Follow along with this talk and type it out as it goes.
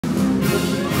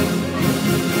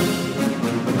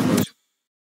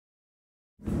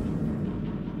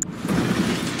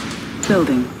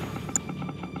Building.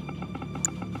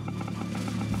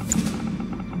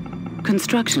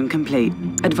 Construction complete.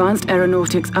 Advanced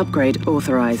aeronautics upgrade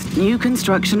authorized. New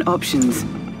construction options.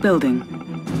 Building.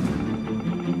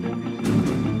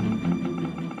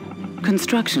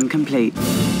 Construction complete.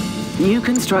 New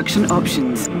construction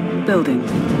options. Building.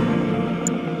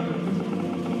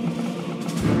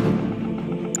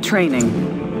 Training.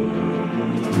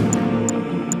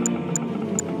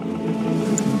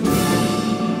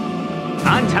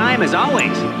 On time as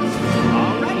always.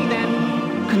 Alrighty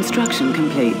then. Construction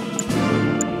complete.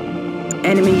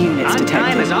 Enemy units detected. On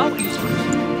time as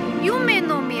always. You may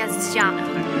know me as Zhana,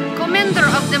 commander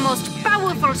of the most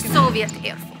powerful Soviet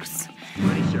Air Force.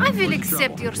 I will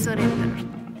accept your surrender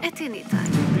at any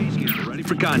time. Ready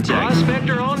for contact.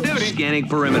 Prospector on duty. Scanning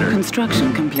perimeter.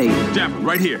 Construction complete. Japper,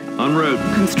 right here. En route.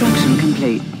 Construction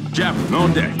complete. Japper,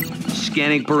 on deck.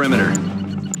 Scanning perimeter.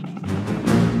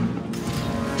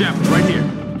 Japper, right here.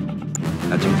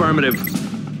 That's affirmative.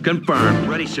 Confirmed.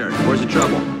 Ready, sir. Where's the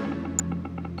trouble?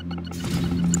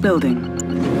 Building.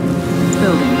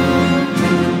 Building.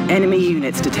 Enemy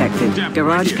units detected. Jump,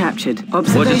 Garage right here. captured.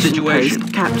 What's the Observation situation?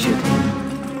 post captured.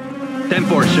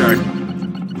 10-4, sir.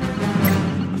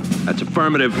 That's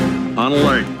affirmative. On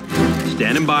alert.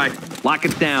 Standing by. Lock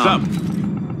it down. Sup?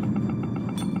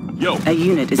 Yo. A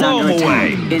unit is Blow under 'em attack.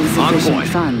 away. On Insufficient point.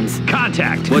 funds.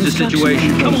 Contact. What's the Construction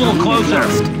situation? Come a little complete. closer.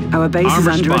 Lost. Our base Arm is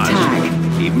under response.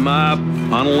 attack. Keep 'em up.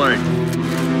 On alert.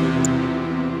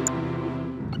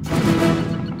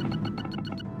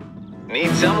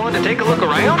 Need someone to take a look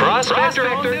around? Prospector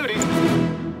on duty.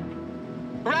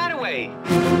 Right away.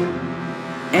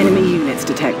 Enemy units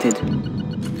detected.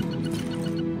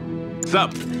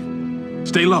 Sup?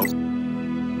 Stay low.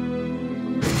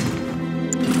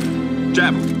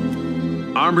 Jab.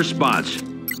 Arm response.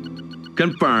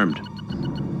 Confirmed.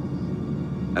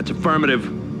 That's affirmative.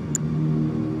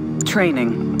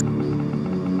 Training.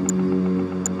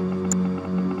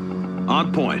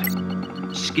 On point.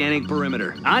 Scanning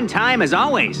perimeter. On time as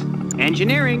always.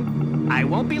 Engineering. I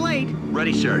won't be late.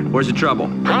 Ready, sir. Where's the trouble?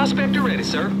 Prospector ready,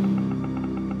 sir.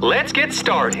 Let's get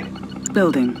started.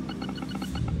 Building.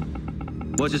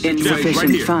 What's the situation?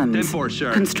 Insufficient here. funds. 10-4,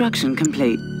 sir. Construction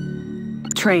complete.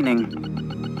 Training.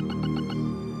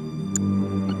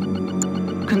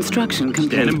 Construction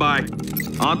complete. Standing by.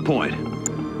 On point.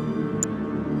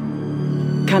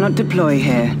 Cannot deploy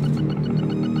here.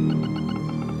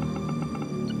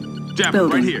 Jab,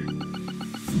 Building. right here.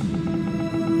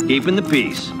 Keeping the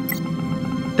peace.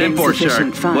 10-4, sir.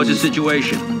 Insufficient funds. What's the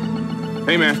situation?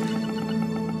 Hey, man.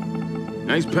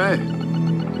 Nice pay.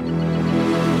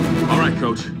 All right,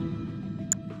 coach.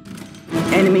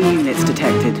 Enemy units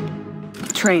detected.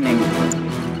 Training.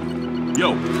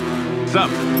 Yo. Sup?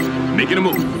 Making a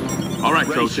move. All right,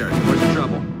 Ready, coach. sir. Where's the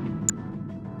trouble?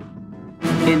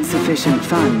 Insufficient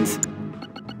funds.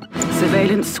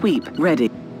 Surveillance sweep ready.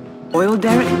 Oil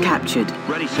derrick captured.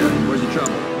 Ready, sir. Where's the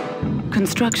trouble?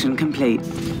 Construction complete.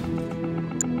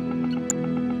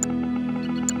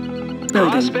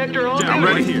 Building. Prospector on Jab, duty.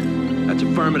 ready here. That's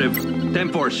affirmative.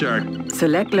 10-4, sir.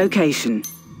 Select location.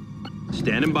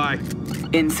 Standing by.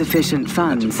 Insufficient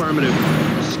funds. Affirmative.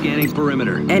 Scanning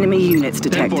perimeter. Enemy units 10-4,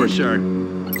 detected. sir.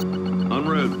 En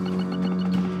route.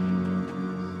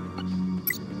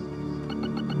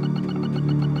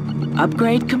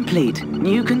 Upgrade complete.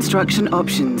 New construction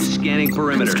options. Scanning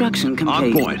perimeter. Construction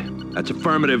complete. On point. That's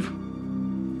affirmative.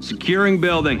 Securing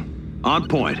building. On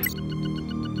point.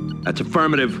 That's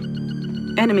affirmative.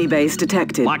 Enemy base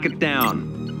detected. Lock it down.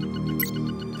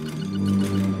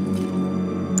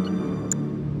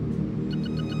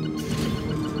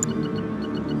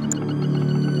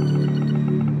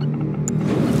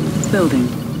 Building.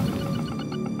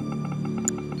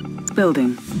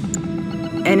 Building.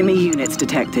 Enemy units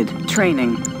detected.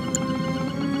 Training.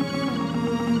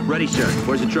 Ready, sir.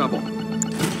 Where's the trouble?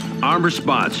 Arm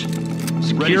response. Ready,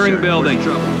 Securing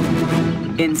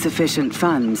sir. Insufficient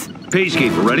building. funds.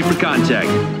 Peacekeeper, ready for contact.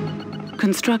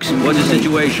 Construction What's the complete.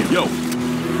 situation? Yo.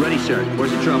 Ready, sir.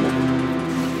 Where's the trouble?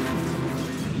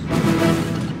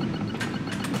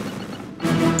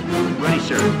 Ready,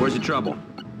 sir. Where's the trouble?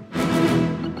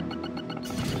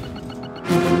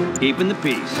 Keeping the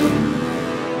peace.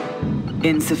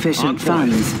 Insufficient On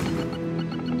point. funds.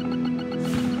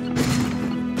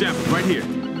 Jab, right here.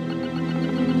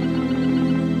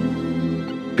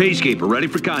 Peacekeeper, ready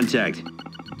for contact.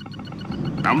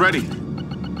 I'm ready.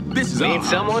 This is Need our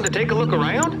someone to take a look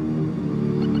around?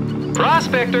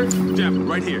 Prospector. Jab,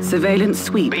 right here. Surveillance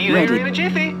sweep Be there in a ready.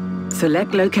 jiffy.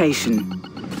 Select location.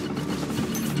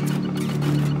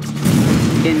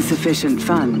 Insufficient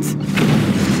funds.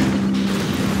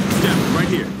 Jab, right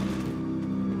here.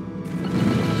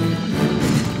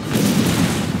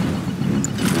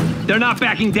 They're not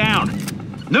backing down.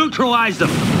 Neutralize them.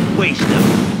 Waste them.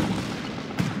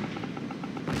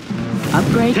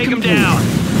 Upgrade Take him complete. down.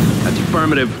 That's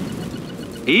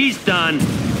affirmative. He's done.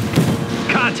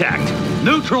 Contact.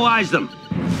 Neutralize them.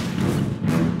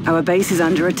 Our base is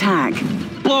under attack.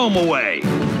 Blow them away.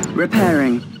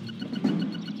 Repairing.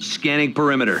 Scanning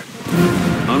perimeter.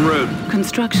 En route.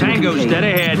 Construction Tango's complete. dead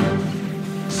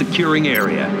ahead. Securing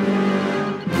area.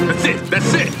 That's it.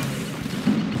 That's it.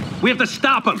 We have to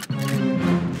stop him.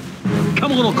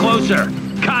 Come a little closer.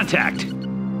 Contact.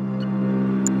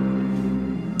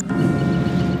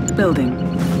 Building.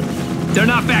 They're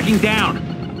not backing down.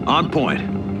 On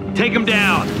point. Take them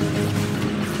down.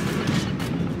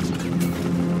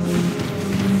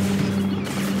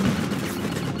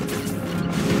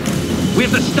 We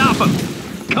have to stop him.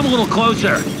 Come a little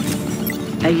closer.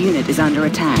 A unit is under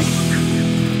attack.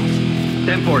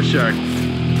 10-4, sir.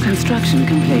 Construction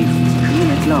complete.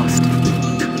 Unit lost.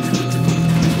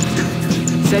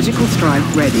 Surgical strike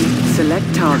ready. Select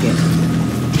target.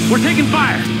 We're taking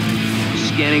fire.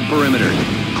 Scanning perimeter.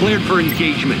 Cleared for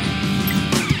engagement.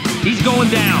 He's going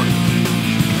down.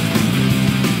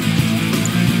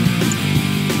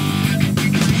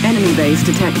 Enemy base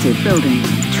detected. Building.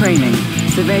 Training.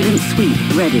 Surveillance sweep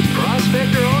ready.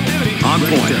 Prospector on duty. On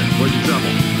Ready, point. sir. Where's the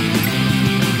trouble?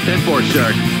 10-4, sir.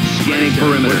 Scanning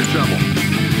perimeter. Where's the trouble?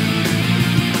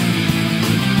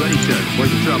 Ready, sir.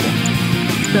 Where's the trouble?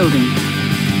 Building.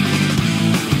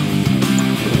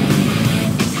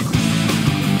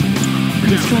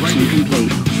 Construction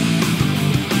complete.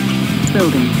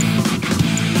 Building.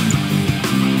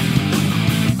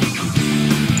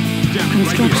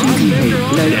 Construction complete.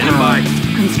 Low Standing power. by.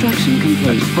 Construction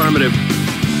complete. Affirmative.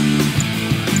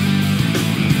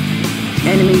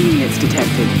 Enemy units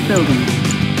detected. Building.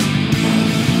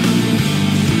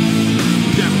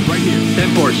 Jeff, right here.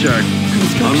 10-4, sir. En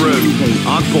Construction route. complete.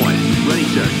 On point. Ready,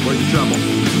 sir. Where's the trouble?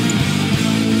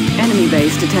 Enemy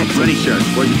base detected. Ready, sir.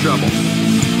 Where's the trouble?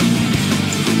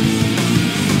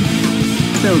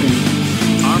 Building.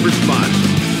 Arm response.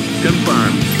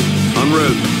 Confirmed. En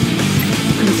route.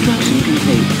 Construction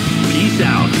complete. Peace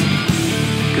out.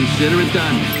 Consider it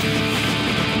done.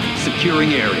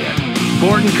 Securing area.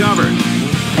 Board and cover.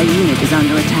 A unit is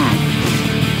under attack.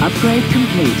 Upgrade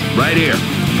complete. Right here.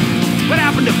 What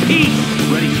happened to peace?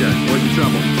 Ready, sir. Where's the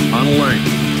trouble? On alert.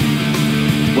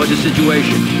 What's the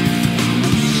situation?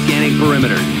 Scanning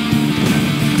perimeter.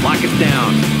 Lock it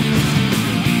down.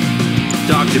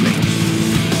 Talk to me.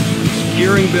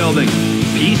 Securing building.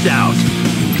 Peace out.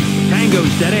 Tango's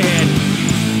dead ahead.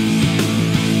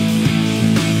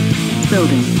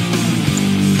 Building.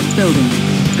 Building.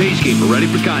 Peacekeeper ready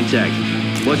for contact.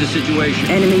 What's the situation?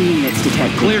 Enemy units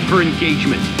detected. Cleared for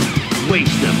engagement.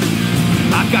 Waste them.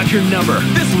 I've got your number.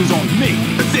 This was on me.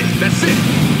 That's it. That's it.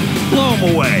 Blow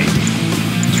them away.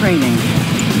 Training.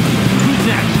 Who's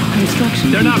next?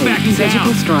 Construction They're not complete. backing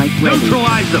Surgical down. strike ready.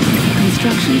 Neutralize them.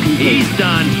 Construction complete. He's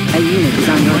done. A unit is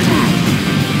under attack.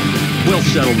 We'll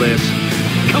settle this.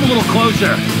 Come a little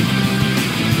closer.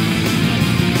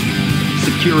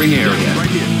 Securing area. Right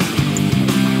here.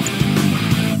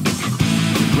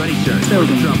 Ready, sir. Where's the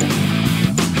Building. trouble?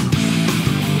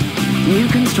 New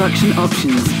construction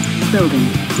options. Building.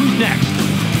 Who's next?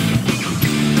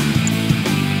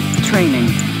 Training.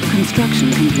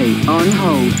 Construction complete. On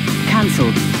hold.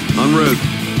 Cancelled. En route.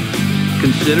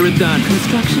 Consider it done.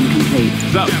 Construction complete.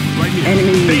 Up. Jeff, right here.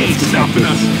 Enemy units Peace. Stopping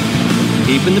detected. us.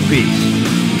 Keeping the peace.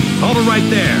 Hold it right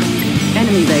there.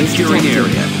 Enemy base Securing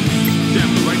detected. area.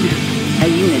 Jeff, right here. A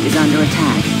unit is under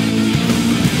attack.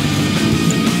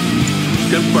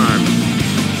 Confirmed.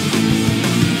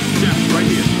 Jeff, right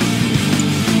here.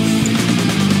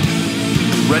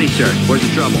 Ready, sir. Where's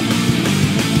the trouble?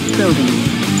 Building.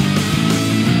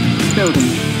 Building.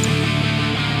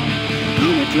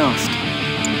 Unit lost.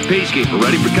 Peacekeeper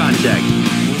ready for contact.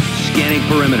 Scanning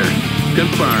perimeter.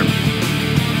 Confirmed.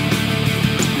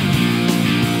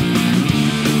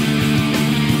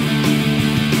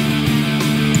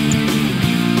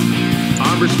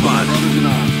 Arm response.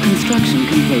 Construction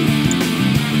complete.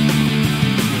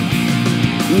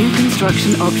 New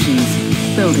construction options.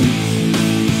 Building.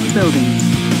 Building.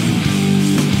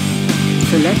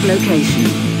 Select location.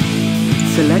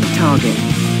 Select target.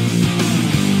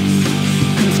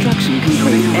 Construction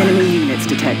complete. Enemy units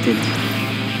detected.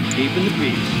 Keeping the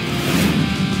peace.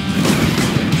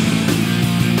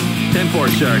 10-4,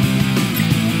 sir.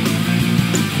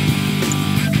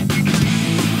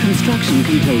 Construction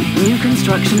complete. New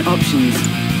construction options.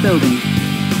 Building.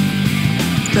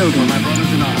 Building. My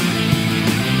brothers in arms.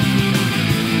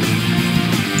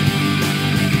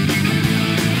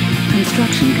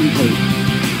 Construction complete.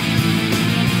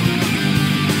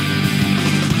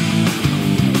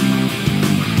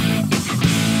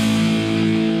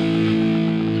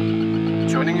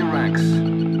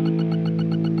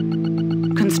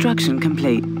 Construction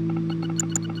complete.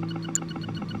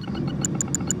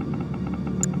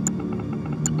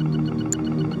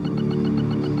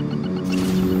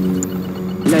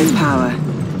 Low power.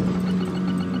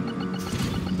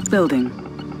 Building.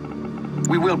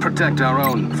 We will protect our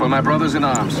own, for my brothers in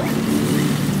arms.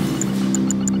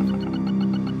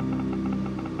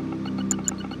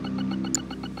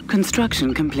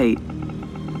 Construction complete.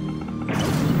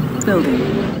 Building.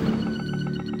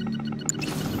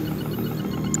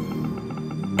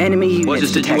 Enemy units What's the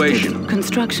situation? detected.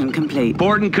 Construction complete.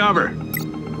 Port and cover.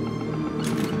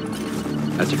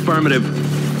 That's affirmative.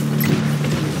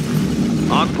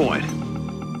 On point.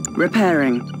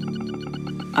 Repairing.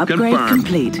 Upgrade Confirmed.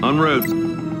 complete. En route.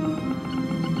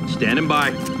 Standing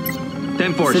by.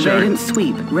 10-4, sir. Surveillance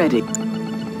sweep ready.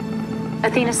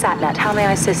 Athena Satnet, how may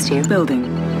I assist you? Building.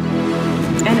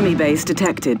 Enemy base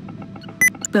detected.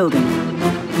 Building.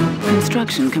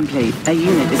 Construction complete. A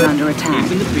unit is under attack.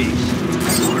 Keeping the peace.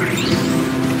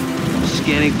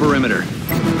 Scanning perimeter.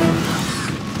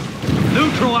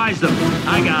 Neutralize them.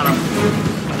 I got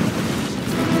them.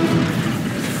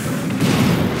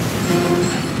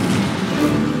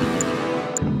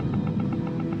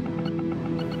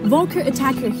 Volker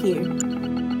attacker here.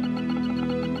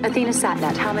 Athena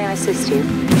Satnet, how may I assist you?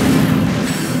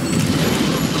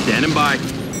 Standing by.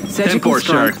 Surgical 10-4,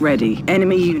 strike sir. ready.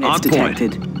 Enemy units On point.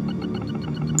 detected.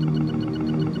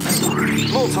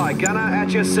 Multi-gunner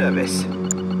at your service.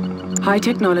 High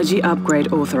technology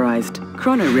upgrade authorized.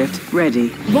 Chrono Rift ready.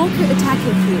 Volker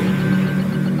attacker here.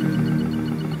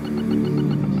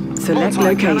 Select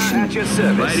Multi-gunner location. at your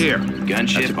service. Right here.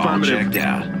 Gunship all affirmative. checked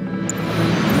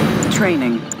out.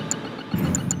 Training.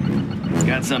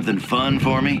 Got something fun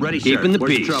for me? Ready, sir. Keeping the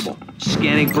Where's peace. the trouble?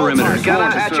 Scanning perimeter.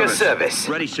 Multi-gunner at your service.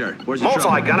 Ready, sir. Where's the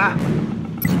trouble? Multi-gunner.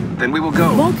 Then we will go.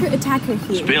 Volker attacker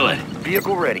here. Spill it.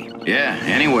 Vehicle ready. Yeah,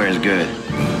 anywhere is good.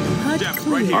 HUD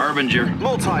clear. Harbinger. Copy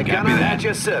Multi-gunner that. at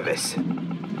your service.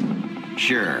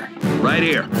 Sure. Right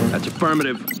here. That's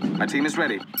affirmative. My team is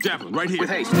ready. Javelin, right here. With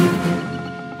haste.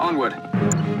 Onward.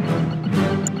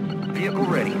 Vehicle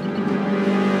ready.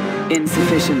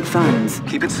 Insufficient funds.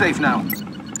 Keep it safe now.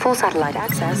 Full satellite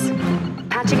access.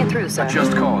 Patching it through, sir.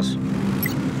 Just cause.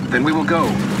 Then we will go.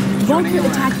 Volker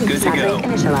attacker Good to here. go. Satlink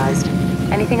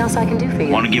initialized. Anything else I can do for you?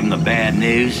 Want to give them the bad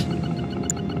news?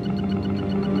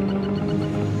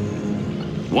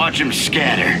 Watch them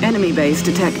scatter. Enemy base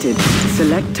detected.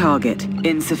 Select target.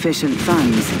 Insufficient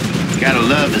funds. Gotta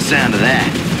love the sound of that.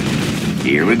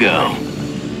 Here we go.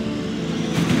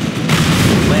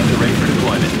 Lander ready for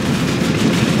deployment.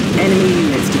 Enemy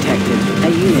units detected. A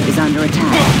unit is under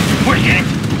attack. Working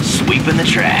it. Sweeping the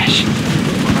trash.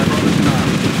 My brothers in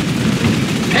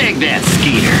arms. Peg that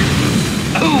skeeter.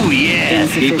 Oh, yeah.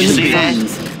 See Insufficient that?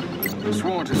 funds.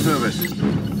 Sworn to service.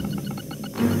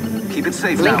 Keep it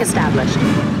safe Link now. established.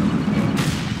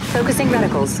 Focusing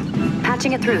reticles.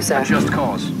 Patching it through, sir. Just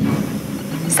cause.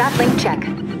 Satlink check.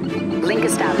 Link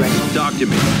established. Talk to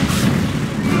me.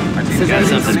 My team Got Surveillance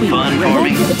something sweep fun for ready.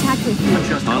 me? Volker attacker here.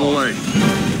 Just On cause. alert.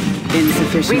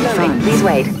 Insufficient Reloading. funds. Please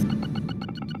wait.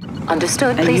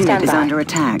 Understood. A Please unit stand is by. under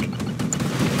attack.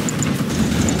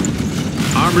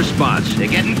 Armed response. They're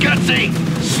getting gutsy.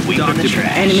 Sweeping the Doctor,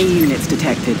 trash. Enemy units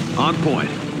detected. On point.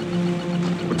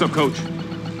 What's up, Coach?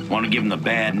 Want to give them the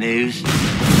bad news?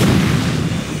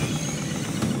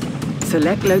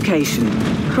 Select location.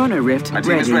 Chrono Rift My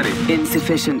team is ready.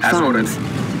 Insufficient As ordered.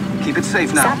 funds. Keep it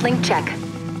safe now. Satlink check.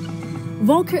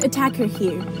 Volker attacker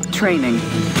here. Training.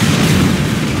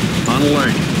 On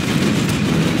alert.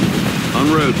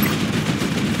 En route.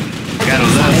 Gotta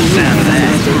love the sound of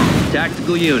that.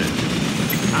 Tactical unit.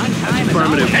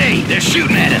 Affirmative. Hey, they're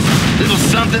shooting at us. Little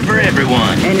something for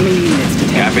everyone. Enemy units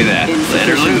detected. Copy that. Let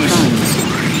her Insufficient loose.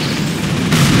 funds.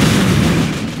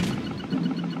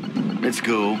 It's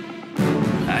cool.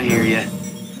 I hear ya.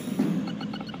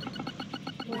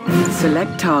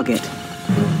 Select target.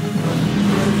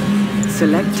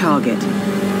 Select target.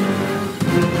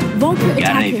 Volker Got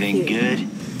attacker anything here. good?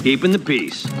 Keeping the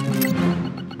peace.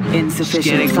 Insufficient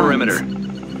Scanning funds. perimeter.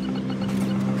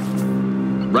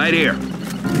 Right here.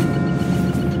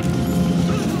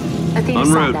 Athena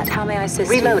En route. Satnet, how may I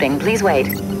assist you? Reloading. Please wait.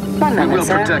 One We moment, will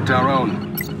sir. protect our own.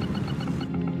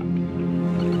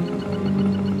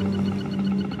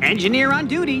 Engineer on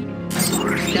duty.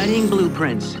 Studying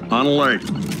blueprints. On alert.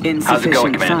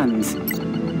 Insufficient funds.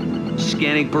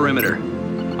 Scanning perimeter.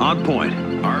 On point.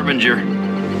 Harbinger.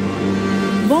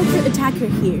 Volker attacker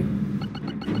here.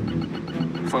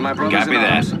 For my brothers Copy in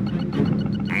that.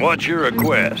 arms. What's your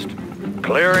request?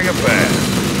 Clearing a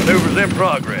path. Maneuvers in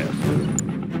progress.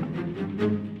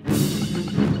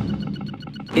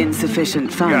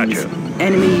 Insufficient funds. Gotcha.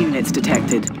 Enemy units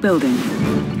detected. Building.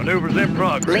 Maneuvers in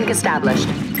progress. Link established.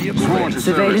 Sworn to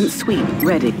Surveillance service. sweep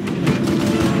ready.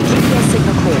 GPS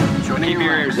signal clear. Joining Keep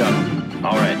your ears up.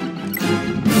 All right.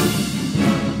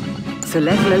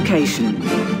 Select location.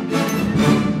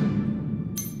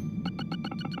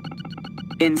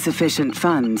 Insufficient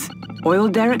funds. Oil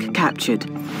derrick captured.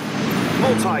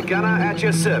 Multi-gunner at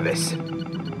your service.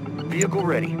 Vehicle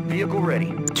ready. Vehicle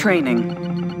ready. Training.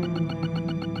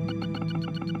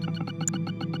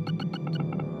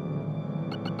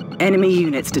 Enemy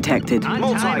units detected. On time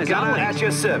as Multi-gunner always. at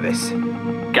your service.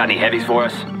 Got any heavies for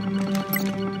us?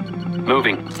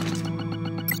 Moving.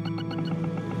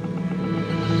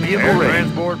 Vehicle ready.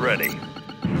 Transport ready.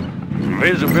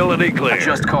 Visibility clear.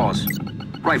 Just cause.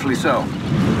 Rightfully so.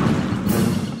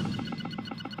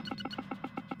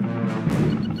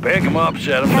 Pick 'em up,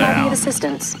 set 'em Can I be of down.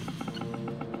 assistance?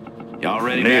 Y'all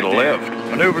ready Need back a there? lift.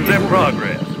 Maneuvers in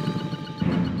progress.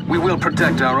 We will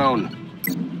protect our own.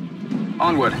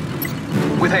 Onward.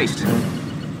 With haste.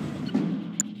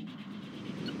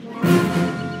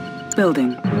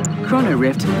 Building. Chrono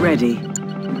rift ready.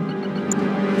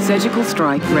 Surgical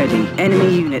strike ready.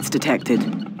 Enemy units detected.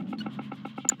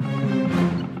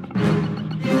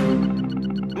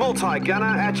 Multi-gunner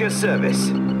at your service.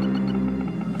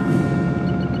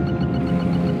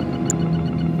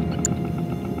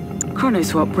 Chrono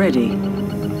swap ready.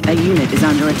 A unit is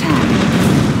under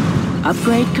attack.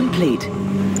 Upgrade complete.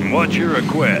 What's your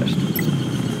request?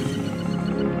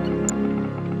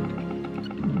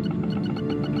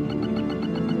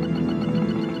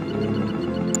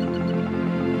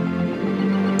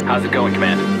 How's it going,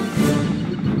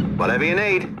 Command? Whatever you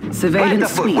need. Surveillance Plant the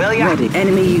foot, sweep will ya? ready.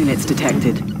 Enemy units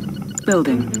detected.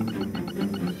 Building.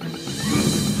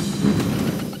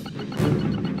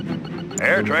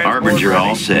 Air transport Harbinger ready.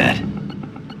 all set.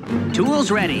 Tools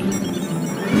ready.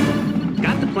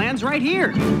 Got the plans right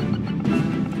here.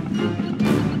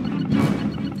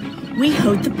 We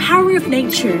hold the power of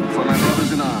nature. For my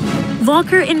brothers in arms.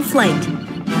 Valkyr in flight.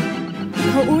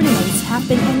 Coordinates have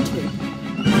been entered.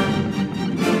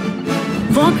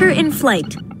 Valkyr in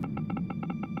flight.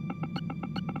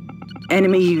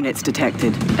 Enemy units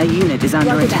detected. A unit is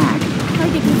under Roger attack. that.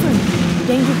 Target confirmed.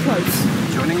 Danger close.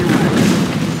 Joining your ranks.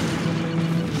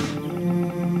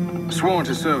 Sworn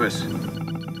to service.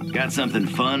 Got something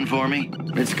fun for me?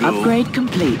 Let's go. Upgrade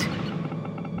complete.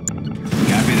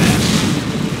 Copy that.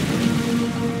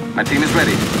 My team is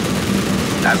ready.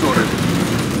 As ordered.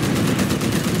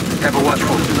 Ever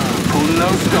watchful. Pull no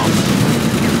stops.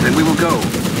 Then we will go.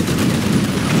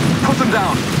 Put them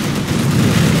down.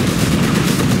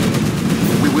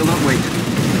 We will not wait.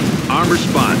 Armor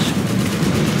spots.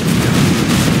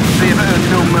 They have earned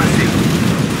no mercy.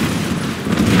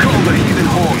 Call the heathen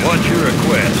horn. What's your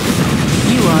request?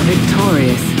 You are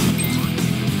victorious.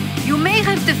 You may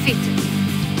have defeated,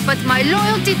 but my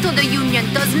loyalty to the Union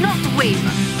does not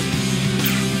waver.